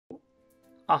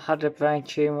I had a brain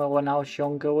tumour when I was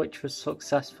younger, which was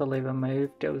successfully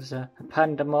removed. It was a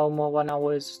ependymoma when I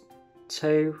was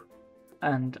 2,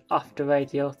 and after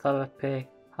radiotherapy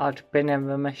I'd been in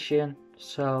remission,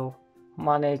 so I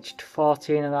managed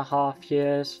 14.5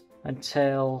 years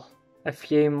until a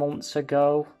few months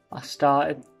ago I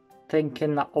started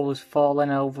thinking that I was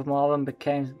falling over more and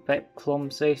became a bit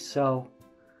clumsy, so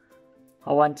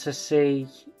I went to see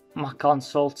my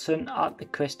consultant at the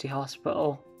Christie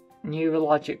Hospital.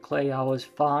 Neurologically I was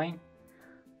fine,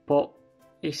 but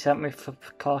he sent me for a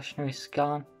precautionary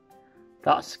scan.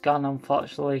 That scan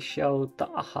unfortunately showed that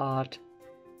I had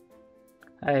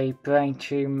a brain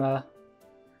tumour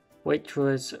which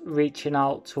was reaching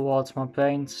out towards my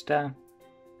brainstem.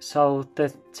 So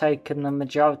they've taken the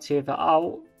majority of it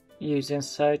out using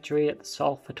surgery at the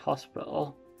Salford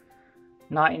Hospital.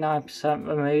 99%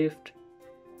 removed.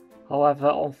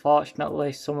 However,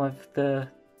 unfortunately some of the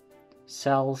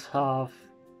cells have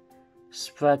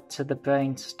spread to the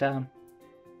brainstem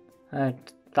and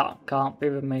that can't be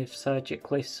removed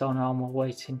surgically, so now I'm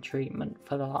awaiting treatment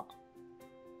for that.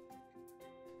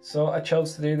 So I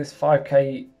chose to do this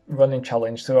 5k running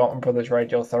challenge throughout my brother's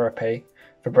radiotherapy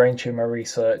for Brain Tumour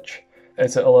Research,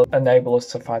 as it will enable us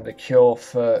to find a cure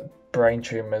for brain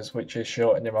tumours which is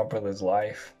shortening my brother's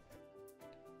life.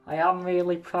 I am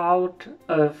really proud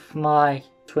of my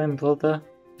twin brother.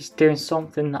 He's doing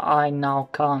something that I now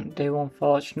can't do,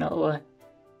 unfortunately,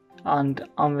 and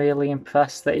I'm really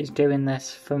impressed that he's doing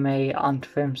this for me and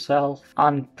for himself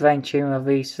and Brain Tumour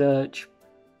Research.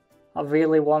 I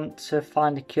really want to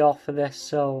find a cure for this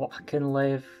so I can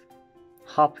live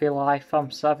a happy life.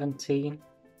 I'm 17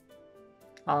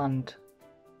 and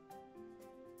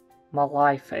my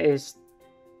life is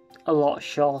a lot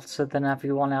shorter than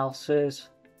everyone else's.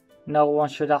 No one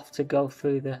should have to go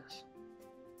through this.